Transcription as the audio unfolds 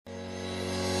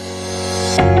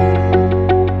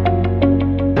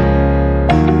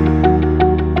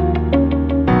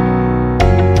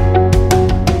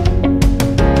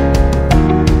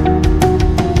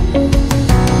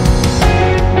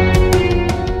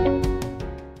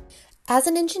As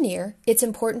an engineer, it's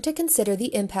important to consider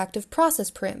the impact of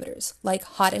process parameters like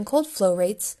hot and cold flow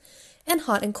rates and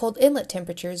hot and cold inlet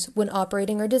temperatures when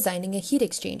operating or designing a heat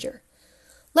exchanger.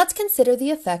 Let's consider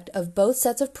the effect of both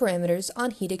sets of parameters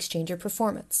on heat exchanger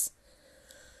performance.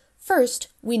 First,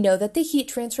 we know that the heat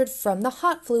transferred from the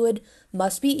hot fluid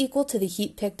must be equal to the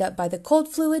heat picked up by the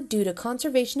cold fluid due to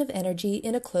conservation of energy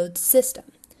in a closed system.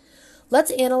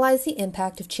 Let's analyze the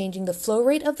impact of changing the flow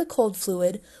rate of the cold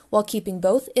fluid while keeping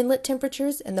both inlet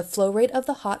temperatures and the flow rate of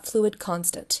the hot fluid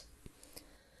constant.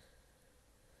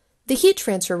 The heat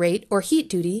transfer rate, or heat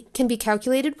duty, can be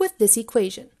calculated with this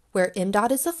equation, where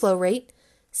mdot is the flow rate,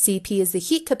 Cp is the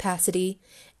heat capacity,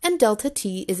 and delta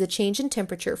T is a change in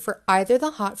temperature for either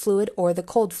the hot fluid or the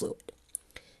cold fluid.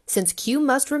 Since Q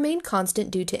must remain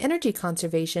constant due to energy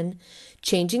conservation,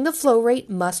 changing the flow rate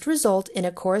must result in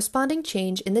a corresponding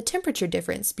change in the temperature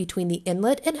difference between the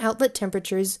inlet and outlet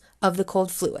temperatures of the cold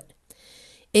fluid.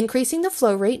 Increasing the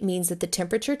flow rate means that the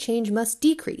temperature change must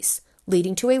decrease,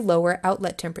 leading to a lower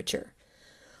outlet temperature.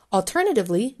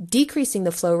 Alternatively, decreasing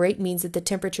the flow rate means that the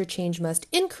temperature change must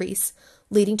increase,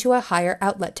 leading to a higher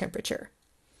outlet temperature.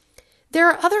 There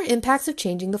are other impacts of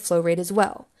changing the flow rate as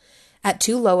well. At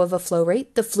too low of a flow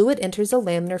rate, the fluid enters a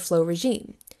laminar flow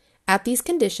regime. At these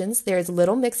conditions, there is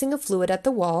little mixing of fluid at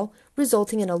the wall,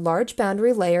 resulting in a large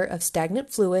boundary layer of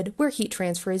stagnant fluid where heat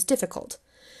transfer is difficult.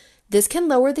 This can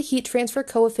lower the heat transfer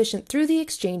coefficient through the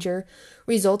exchanger,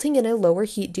 resulting in a lower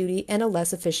heat duty and a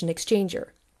less efficient exchanger.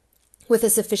 With a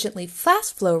sufficiently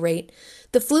fast flow rate,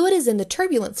 the fluid is in the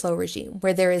turbulent flow regime,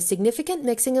 where there is significant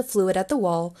mixing of fluid at the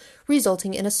wall,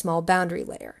 resulting in a small boundary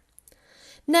layer.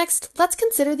 Next, let's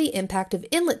consider the impact of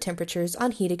inlet temperatures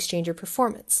on heat exchanger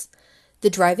performance. The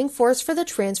driving force for the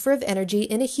transfer of energy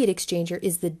in a heat exchanger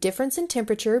is the difference in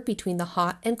temperature between the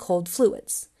hot and cold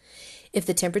fluids. If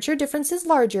the temperature difference is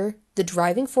larger, the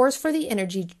driving force for the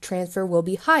energy transfer will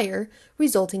be higher,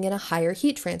 resulting in a higher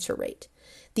heat transfer rate.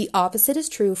 The opposite is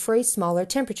true for a smaller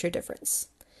temperature difference.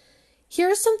 Here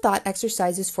are some thought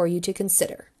exercises for you to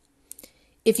consider.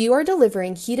 If you are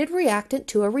delivering heated reactant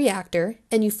to a reactor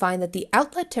and you find that the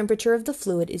outlet temperature of the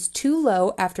fluid is too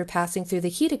low after passing through the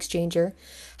heat exchanger,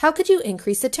 how could you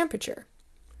increase the temperature?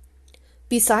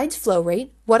 Besides flow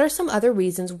rate, what are some other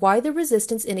reasons why the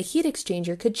resistance in a heat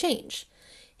exchanger could change?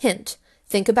 Hint: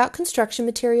 think about construction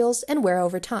materials and wear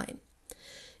over time.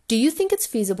 Do you think it's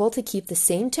feasible to keep the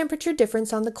same temperature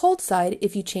difference on the cold side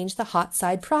if you change the hot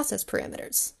side process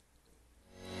parameters?